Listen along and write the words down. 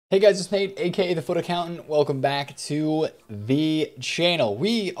Hey guys, it's Nate, aka TheFutAccountant. Welcome back to the channel.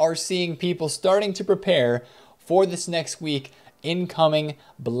 We are seeing people starting to prepare for this next week incoming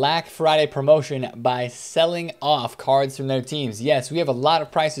Black Friday promotion by selling off cards from their teams. Yes, we have a lot of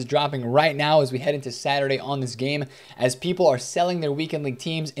prices dropping right now as we head into Saturday on this game, as people are selling their weekend league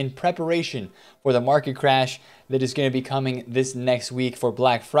teams in preparation for the market crash that is going to be coming this next week for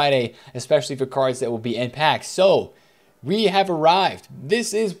Black Friday, especially for cards that will be in packs. So we have arrived.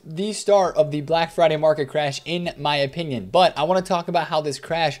 This is the start of the Black Friday market crash, in my opinion. But I want to talk about how this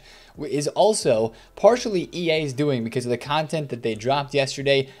crash is also partially EA's doing because of the content that they dropped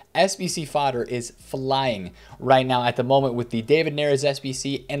yesterday. SBC fodder is flying right now at the moment with the David Neres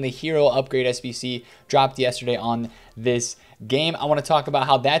SBC and the Hero Upgrade SBC dropped yesterday on this game. I want to talk about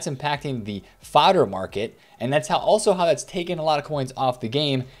how that's impacting the fodder market, and that's how that's taken a lot of coins off the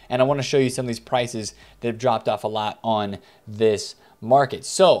game. And I want to show you some of these prices that have dropped off a lot on this market.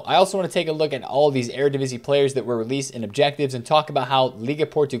 So I also want to take a look at all these Eredivisie players that were released in objectives and talk about how Liga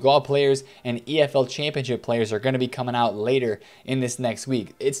Portugal players and EFL Championship players are going to be coming out later in this next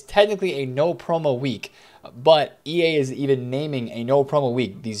week. It's technically a no promo week, but EA is even naming a no promo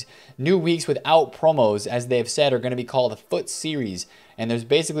week. These new weeks without promos, as they have said, are going to be called the Foot Series. And there's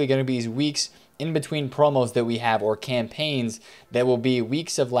basically going to be these weeks in between promos that we have, or campaigns that will be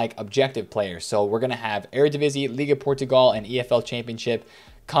weeks of like objective players. So we're going to have Eredivisie, Liga Portugal, and EFL Championship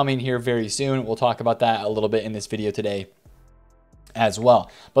coming here very soon. We'll talk about that a little bit in this video today as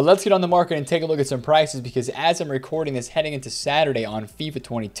well. But let's get on the market and take a look at some prices, because as I'm recording this heading into Saturday on FIFA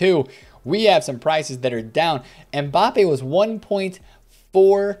 22, we have some prices that are down. Mbappe was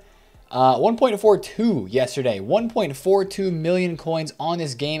 1.42 yesterday. 1.42 million coins on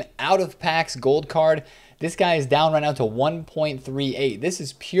this game out of packs gold card. This guy is down right now to 1.38. This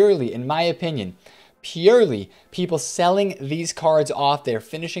is purely, in my opinion, people selling these cards off. They're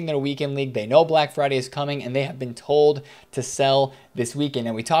finishing their weekend league. They know Black Friday is coming and they have been told to sell this weekend.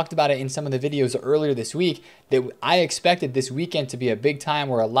 And we talked about it in some of the videos earlier this week that I expected this weekend to be a big time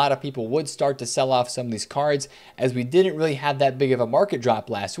where a lot of people would start to sell off some of these cards, as we didn't really have that big of a market drop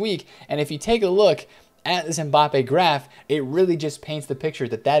last week. And if you take a look at this Mbappe graph, it really just paints the picture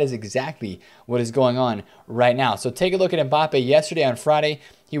that that is exactly what is going on right now. So take a look at Mbappe yesterday on Friday.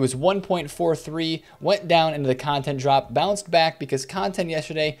 He was 1.43, went down into the content drop, bounced back because content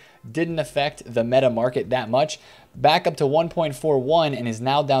yesterday didn't affect the meta market that much, back up to 1.41 and is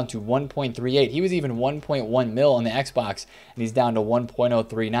now down to 1.38. He was even 1.1 mil on the Xbox and he's down to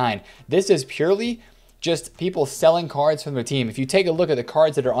 1.039. This is purely just people selling cards from their team. If you take a look at the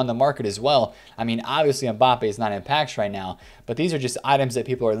cards that are on the market as well, I mean, obviously Mbappe is not in packs right now, but these are just items that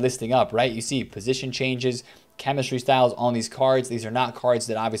people are listing up, right? You see position changes, chemistry styles on these cards. These are not cards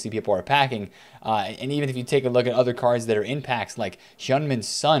that obviously people are packing. And even if you take a look at other cards that are in packs, like Heung-min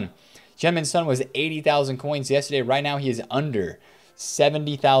Son. Heung-min Son was 80,000 coins yesterday. Right now he is under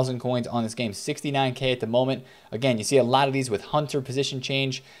 70,000 coins on this game, 69K at the moment. Again, you see a lot of these with Hunter position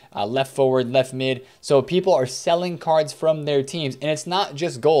change, left forward, left mid. So people are selling cards from their teams, and it's not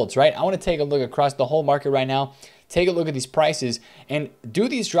just golds, right? I want to take a look across the whole market right now. Take a look at these prices, and do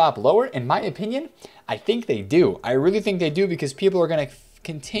these drop lower? In my opinion, I think they do. I really think they do, because people are going to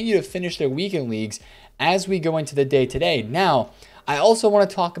continue to finish their weekend leagues as we go into the day today. Now, I also want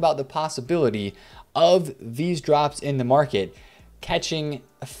to talk about the possibility of these drops in the market catching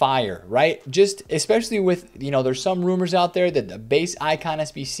fire, right? Just especially with, there's some rumors out there that the base icon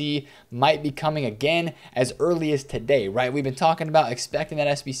SBC might be coming again as early as today, right? We've been talking about expecting that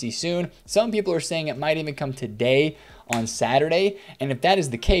SBC soon. Some people are saying it might even come today on Saturday. And if that is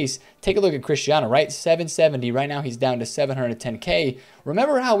the case, take a look at Cristiano, right? 770. Right now he's down to 710K.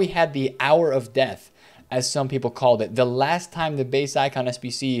 Remember how we had the hour of death, as some people called it, the last time the base icon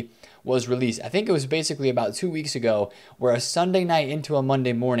SBC was released? I think it was basically about 2 weeks ago, where a Sunday night into a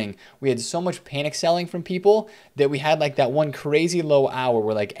Monday morning, we had so much panic selling from people that we had like that one crazy low hour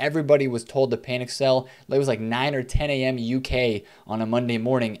where like everybody was told to panic sell. It was like 9 or 10 a.m. UK on a Monday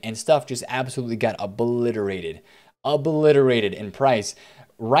morning, and stuff just absolutely got obliterated in price.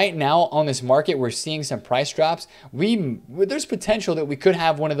 Right now on this market, we're seeing some price drops. There's potential that we could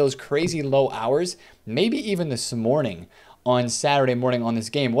have one of those crazy low hours, maybe even this morning on Saturday morning on this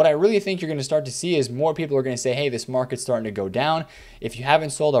game. What I really think you're going to start to see is more people are going to say, hey, this market's starting to go down. If you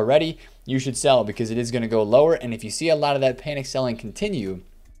haven't sold already, you should sell, because it is going to go lower. And if you see a lot of that panic selling continue,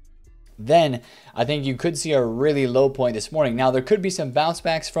 then I think you could see a really low point this morning. Now, there could be some bounce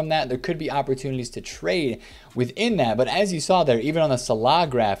backs from that. There could be opportunities to trade within that. But as you saw there, even on the Salah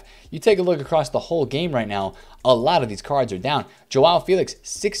graph, you take a look across the whole game right now, a lot of these cards are down. Joao Felix,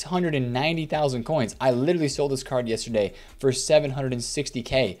 690,000 coins. I literally sold this card yesterday for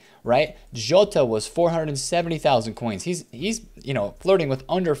 760K, right? Jota was 470,000 coins. He's flirting with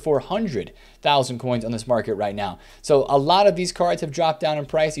under 400,000 coins on this market right now. So a lot of these cards have dropped down in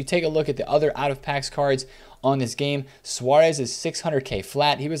price. You take a look at the other out of packs cards on this game. Suarez is 600K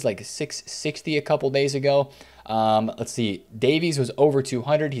flat. He was like 660 a couple days ago. Let's see. Davies was over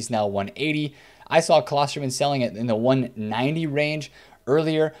 200. He's now 180. I saw Klosterman selling it in the 190 range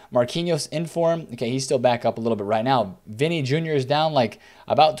earlier. Marquinhos in form. Okay, he's still back up a little bit right now. Vinny Jr. is down like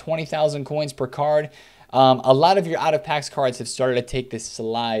about 20,000 coins per card. A lot of your out-of-packs cards have started to take this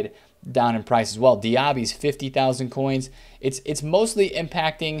slide down in price as well. Diaby's 50,000 coins. It's mostly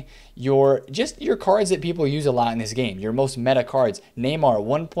impacting your cards that people use a lot in this game, your most meta cards. Neymar,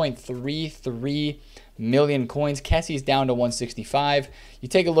 1.33 million coins. Kessie's down to 165. You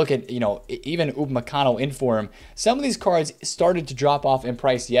take a look at, even Upamecano in form. Some of these cards started to drop off in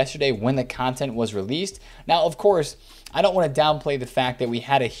price yesterday when the content was released. Now, of course, I don't want to downplay the fact that we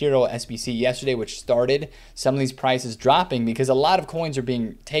had a hero SBC yesterday, which started some of these prices dropping because a lot of coins are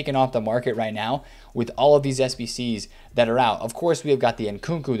being taken off the market right now with all of these SBCs that are out. Of course, we have got the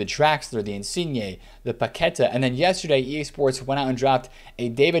Nkunku, the Draxler, the Insigne, the Paqueta, and then yesterday EA Sports went out and dropped a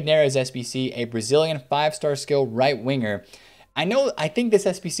David Neres SBC, a Brazilian 5-star skill right winger. I think this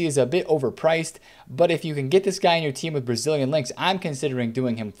SBC is a bit overpriced, but if you can get this guy in your team with Brazilian links, I'm considering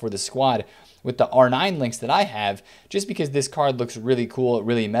doing him for the squad with the R9 links that I have, just because this card looks really cool,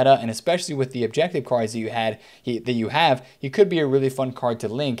 really meta, and especially with the objective cards that you have, he could be a really fun card to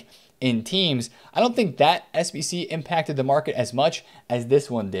link in teams. I don't think that SBC impacted the market as much as this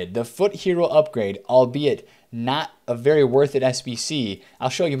one did. The Foot Hero upgrade, albeit not a very worth it SBC. I'll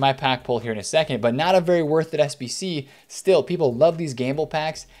show you my pack pull here in a second, but not a very worth it SBC. Still, people love these gamble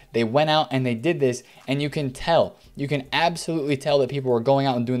packs. They went out and they did this, and you can absolutely tell that people were going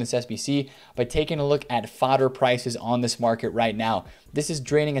out and doing this SBC by taking a look at fodder prices on this market right now. This is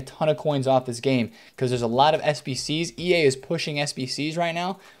draining a ton of coins off this game because there's a lot of SBCs. EA is pushing SBCs right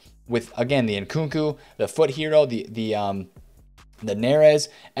now with, again, the Nkunku, the Foot Hero, the Neres,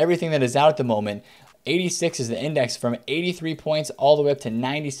 everything that is out at the moment. 86 is the index from 83 points all the way up to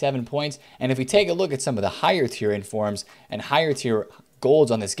 97 points. And if we take a look at some of the higher tier informs and higher tier golds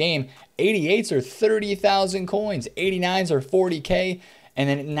on this game, 88s are 30,000 coins, 89s are 40K, and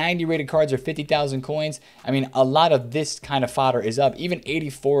then 90 rated cards are 50,000 coins. I mean, a lot of this kind of fodder is up. Even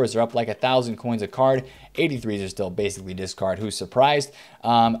 84s are up like 1,000 coins a card. 83s are still basically discard. Who's surprised?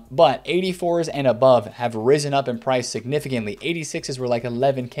 But 84s and above have risen up in price significantly. 86s were like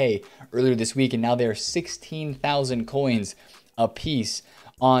 11K earlier this week, and now they're 16,000 coins a piece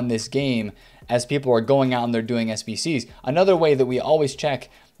on this game as people are going out and they're doing SBCs. Another way that we always check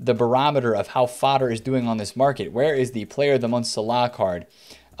the barometer of how fodder is doing on this market. Where is the Player of the Month Salah card?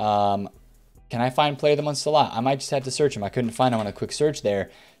 Can I find Player of the Month Salah? I might just have to search him. I couldn't find him on a quick search there.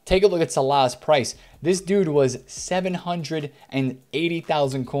 Take a look at Salah's price. This dude was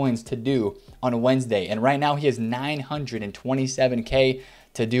 780,000 coins to do on Wednesday, and right now he has 927K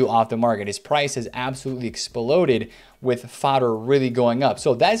to do off the market. His price has absolutely exploded with fodder really going up.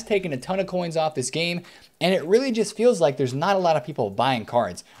 So that's taken a ton of coins off this game, and it really just feels like there's not a lot of people buying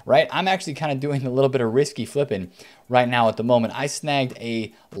cards, right? I'm actually kind of doing a little bit of risky flipping right now at the moment. I snagged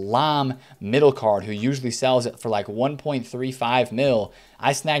a Lam middle card who usually sells it for like 1.35 mil.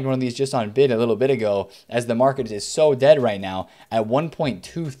 I snagged one of these just on bid a little bit ago as the market is so dead right now at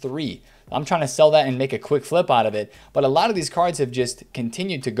 1.23. I'm trying to sell that and make a quick flip out of it. But a lot of these cards have just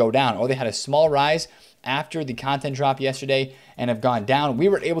continued to go down, or they had a small rise after the content drop yesterday and have gone down. We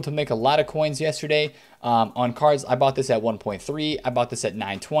were able to make a lot of coins yesterday on cards. I bought this at 1.3. I bought this at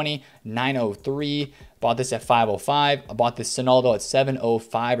 920, 903. Bought this at 505. I bought this Sinaldo at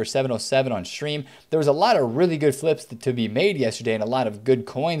 705 or 707 on stream. There was a lot of really good flips to be made yesterday, and a lot of good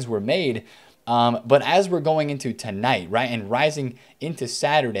coins were made. But as we're going into tonight, right, and rising into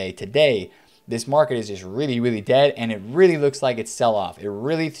Saturday, today, this market is just really, really dead, and it really looks like it's sell-off. It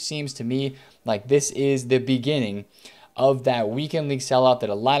really seems to me like this is the beginning of that weekend league sell-off that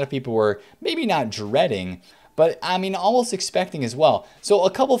a lot of people were maybe not dreading, but I mean almost expecting as well. So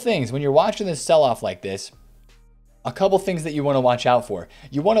a couple things when you're watching this sell-off like this, a couple things that you want to watch out for.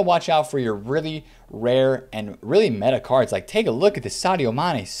 You want to watch out for your really rare and really meta cards. Like take a look at the Sadio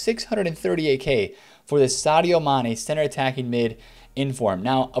Mane, 638K for the Sadio Mane center attacking mid inform.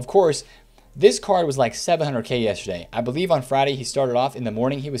 Now, of course, this card was like 700K yesterday. I believe on Friday he started off in the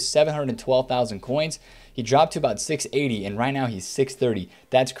morning. He was 712,000 coins. He dropped to about 680, and right now he's 630.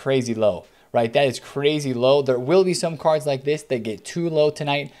 That's crazy low, right? That is crazy low. There will be some cards like this that get too low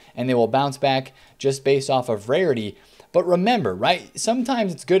tonight and they will bounce back just based off of rarity. But remember, right,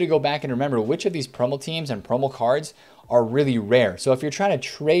 sometimes it's good to go back and remember which of these promo teams and promo cards are really rare. So if you're trying to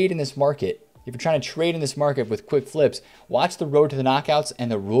trade in this market, with quick flips, watch the Road to the Knockouts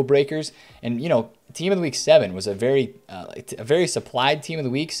and the Rule Breakers. And, you know, Team of the Week 7 was a very supplied Team of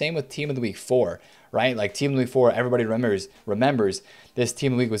the Week. Same with Team of the Week 4, right? Like Team of the Week 4, everybody remembers this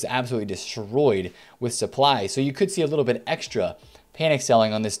Team of the Week was absolutely destroyed with supply. So you could see a little bit extra panic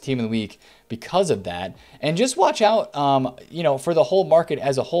selling on this Team of the Week because of that. And just watch out, you know, for the whole market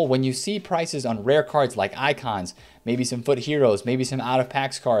as a whole. When you see prices on rare cards like icons, maybe some FUT heroes, maybe some out of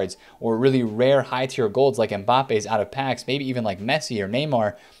packs cards, or really rare high tier golds like Mbappe's out of packs, maybe even like Messi or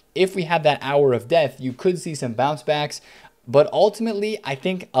Neymar, if we have that hour of death, you could see some bounce backs. But ultimately, I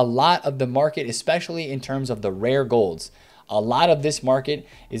think a lot of the market, especially in terms of the rare golds, a lot of this market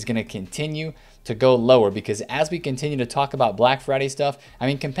is going to continue to go lower, because as we continue to talk about Black Friday stuff, I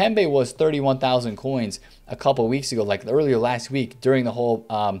mean, Kimpembe was 31,000 coins a couple weeks ago, like earlier last week during the whole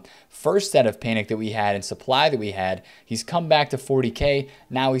first set of panic that we had and supply that we had. He's come back to 40K.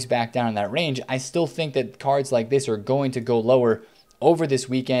 Now he's back down in that range. I still think that cards like this are going to go lower over this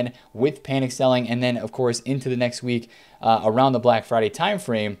weekend with panic selling, and then of course into the next week around the Black Friday time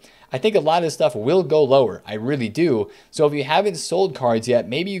frame. I think a lot of this stuff will go lower. I really do. So if you haven't sold cards yet,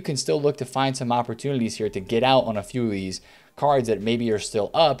 maybe you can still look to find some opportunities here to get out on a few of these cards that maybe are still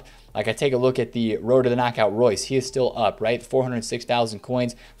up. Like I take a look at the Road to the Knockout Royce. He is still up, right? 406,000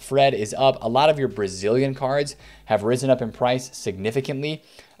 coins. Fred is up. A lot of your Brazilian cards have risen up in price significantly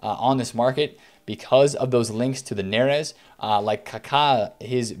on this market because of those links to the Neres. Like Kaká,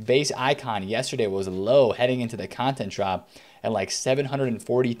 his base icon yesterday was low heading into the content drop at like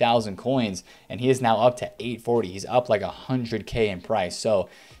 740,000 coins, and he is now up to 840. He's up like 100K in price. So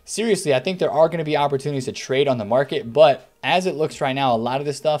seriously, I think there are going to be opportunities to trade on the market, but as it looks right now, a lot of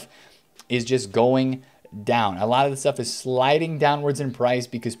this stuff is just going down. A lot of the stuff is sliding downwards in price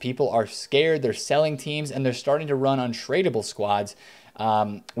because people are scared. They're selling teams and they're starting to run untradeable squads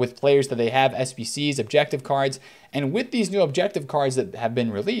with players that they have SBCs, objective cards. And with these new objective cards that have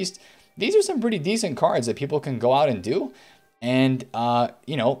been released, these are some pretty decent cards that people can go out and do. And,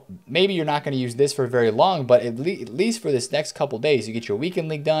 you know, maybe you're not going to use this for very long, but at least for this next couple days, you get your weekend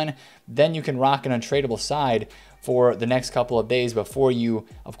league done, then you can rock an untradeable side for the next couple of days before you,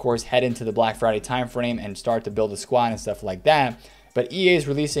 of course, head into the Black Friday time frame and start to build a squad and stuff like that. But EA is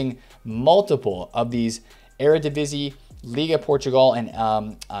releasing multiple of these Eredivisie, Liga Portugal, and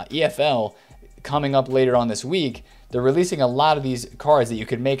EFL coming up later on this week. They're releasing a lot of these cards that you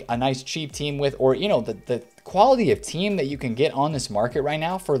could make a nice cheap team with, or, you know, the quality of team that you can get on this market right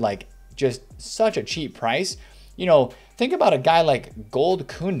now for like just such a cheap price. You know, think about a guy like Gold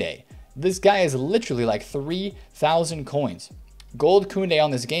Koundé. This guy is literally like 3,000 coins. Gold Koundé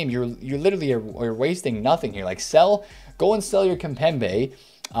on this game, you're literally you're wasting nothing here. Like go and sell your Kimpembe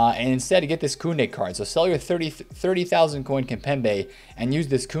and instead get this Koundé card. So sell your 30,000 coin Kimpembe and use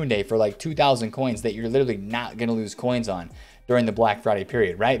this Koundé for like 2,000 coins that you're literally not going to lose coins on during the Black Friday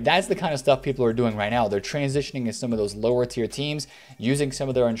period, right? That's the kind of stuff people are doing right now. They're transitioning to some of those lower tier teams, using some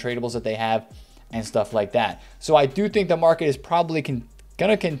of their untradables that they have and stuff like that. So I do think the market is probably going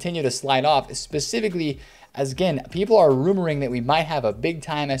to continue to slide off, specifically as, again, people are rumoring that we might have a big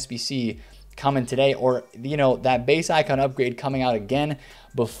time SBC coming today, or, you know, that base icon upgrade coming out again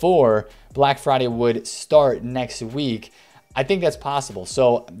before Black Friday would start next week. I think that's possible.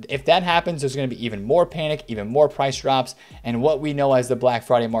 So if that happens, there's going to be even more panic, even more price drops, and what we know as the Black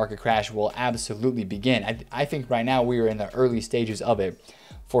Friday market crash will absolutely begin. I think right now we are in the early stages of it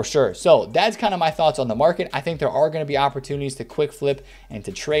for sure. So that's kind of my thoughts on the market. I think there are going to be opportunities to quick flip and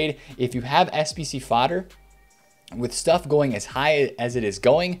to trade. If you have SBC fodder with stuff going as high as it is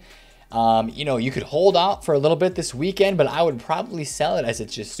going, you know, you could hold out for a little bit this weekend, but I would probably sell it as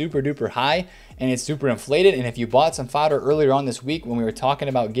it's just super duper high and it's super inflated. And if you bought some fodder earlier on this week when we were talking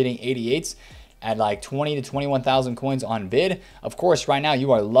about getting 88s at like 20 to 21,000 coins on bid, of course, right now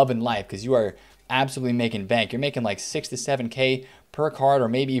you are loving life because you are absolutely making bank. You're making like 6 to 7K per card, or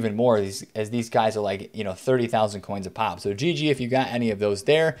maybe even more, as these guys are like, you know, 30,000 coins a pop. So GG if you got any of those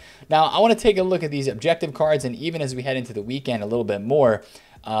there. Now I want to take a look at these objective cards, and even as we head into the weekend a little bit more,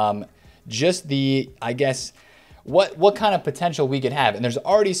 just the, I guess, what kind of potential we could have. And there's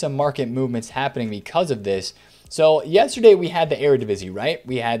already some market movements happening because of this. So yesterday we had the Eredivisie, right?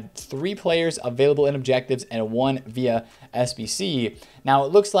 We had 3 players available in objectives and 1 via SBC. Now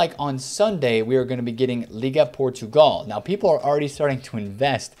it looks like on Sunday we are going to be getting Liga Portugal. Now people are already starting to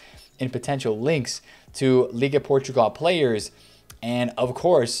invest in potential links to Liga Portugal players. And of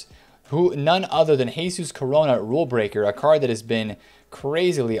course, none other than Jesus Corona Rule Breaker, a card that has been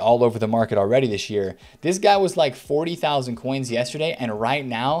crazily all over the market already this year. This guy was like 40,000 coins yesterday, and right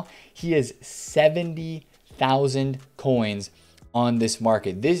now he is 70,000 coins on this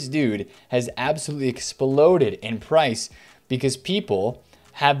market. This dude has absolutely exploded in price because people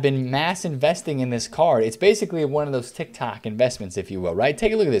have been mass investing in this card. It's basically one of those TikTok investments, if you will, right?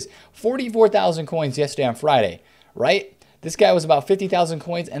 Take a look at this. 44,000 coins yesterday on Friday, right? This guy was about 50,000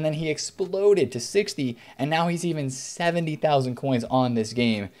 coins, and then he exploded to 60, and now he's even 70,000 coins on this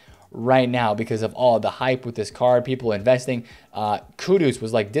game right now because of all the hype with this card, people investing. Kudus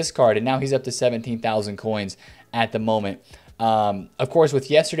was like discard, and now he's up to 17,000 coins at the moment. Of course,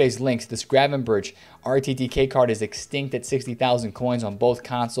 with yesterday's links, this Gravenberch RTTK card is extinct at 60,000 coins on both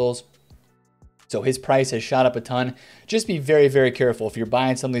consoles. So his price has shot up a ton. Just be very, very careful if you're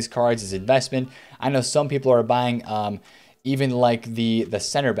buying some of these cards as investment. I know some people are buying even like the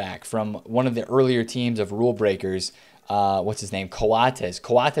center back from one of the earlier teams of Rule Breakers. What's his name? Coates.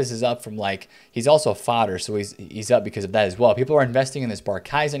 Coates is up from like, he's also fodder, so he's up because of that as well. People are investing in this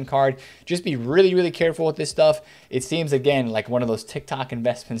Barkaizen card. Just be really, really careful with this stuff. It seems, again, like one of those TikTok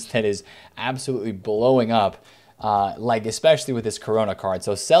investments that is absolutely blowing up, like especially with this Corona card.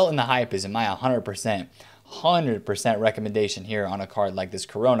 So sell in the hype is in my 100% recommendation here on a card like this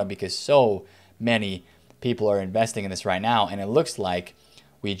Corona, because so many people are investing in this right now. And it looks like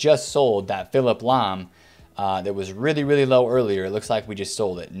we just sold that Philip Lahm that was really, really low earlier. It looks like we just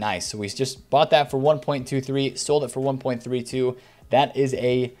sold it. Nice. So we just bought that for 1.23, sold it for 1.32. That is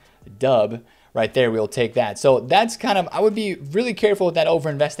a dub right there. We'll take that. So that's kind of, I would be really careful with that over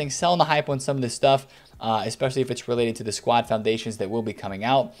investing, selling the hype on some of this stuff, especially if it's related to the squad foundations that will be coming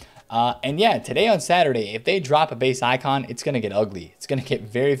out. And yeah, today on Saturday, if they drop a base icon, it's going to get ugly. It's going to get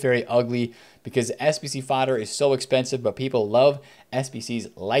very, very ugly because SBC fodder is so expensive, but people love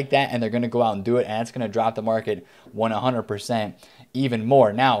SBCs like that, and they're going to go out and do it, and it's going to drop the market 100% even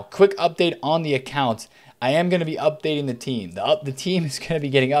more. Now, quick update on the account. I am going to be updating the team. The team is going to be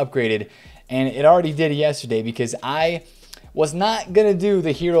getting upgraded, and it already did yesterday because I was not going to do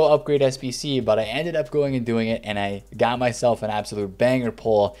the hero upgrade SBC, but I ended up going and doing it, and I got myself an absolute banger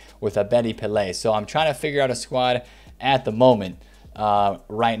pull with a Betty Pele. So I'm trying to figure out a squad at the moment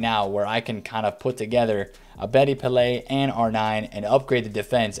right now where I can kind of put together a Betty Pele and R9 and upgrade the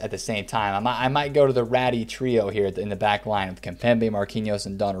defense at the same time. I might go to the ratty trio here in the back line with Kempembe, Marquinhos,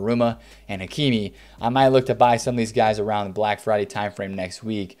 and Donnarumma, and Hakimi. I might look to buy some of these guys around the Black Friday timeframe next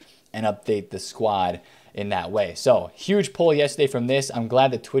week and update the squad in that way. So huge pull yesterday from this. I'm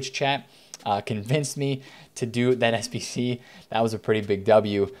glad that Twitch chat convinced me to do that SBC. That was a pretty big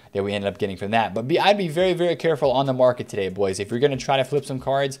W that we ended up getting from that. But I'd be very, very careful on the market today, boys. If you're going to try to flip some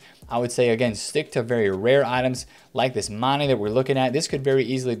cards, I would say, again, stick to very rare items like this Mane that we're looking at. This could very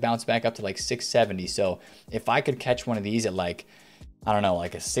easily bounce back up to like 670. So if I could catch one of these at like, I don't know,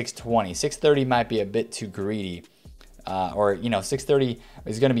 like a 620, 630 might be a bit too greedy. Or, you know, 630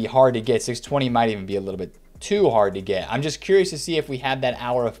 is going to be hard to get. 620 might even be a little bit too hard to get. I'm just curious to see if we had that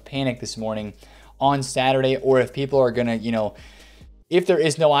hour of panic this morning on Saturday, or if people are going to, you know, if there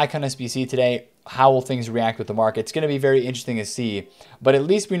is no icon SBC today, how will things react with the market? It's going to be very interesting to see. But at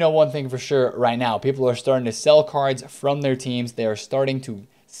least we know one thing for sure right now. People are starting to sell cards from their teams. They are starting to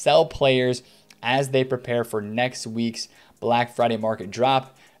sell players as they prepare for next week's Black Friday market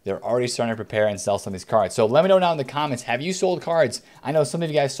drop. They're already starting to prepare and sell some of these cards. So let me know down in the comments, have you sold cards? I know some of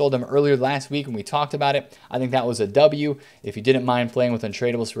you guys sold them earlier last week when we talked about it. I think that was a W. If you didn't mind playing with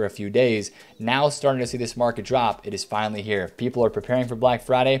untradables for a few days, now starting to see this market drop, it is finally here. People are preparing for Black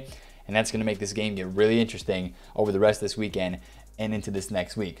Friday, and that's going to make this game get really interesting over the rest of this weekend and into this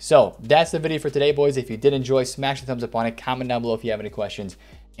next week. So that's the video for today, boys. If you did enjoy, smash the thumbs up on it. Comment down below if you have any questions,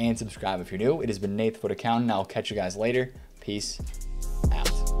 and subscribe if you're new. It has been TheFutAccountant. I'll catch you guys later. Peace out.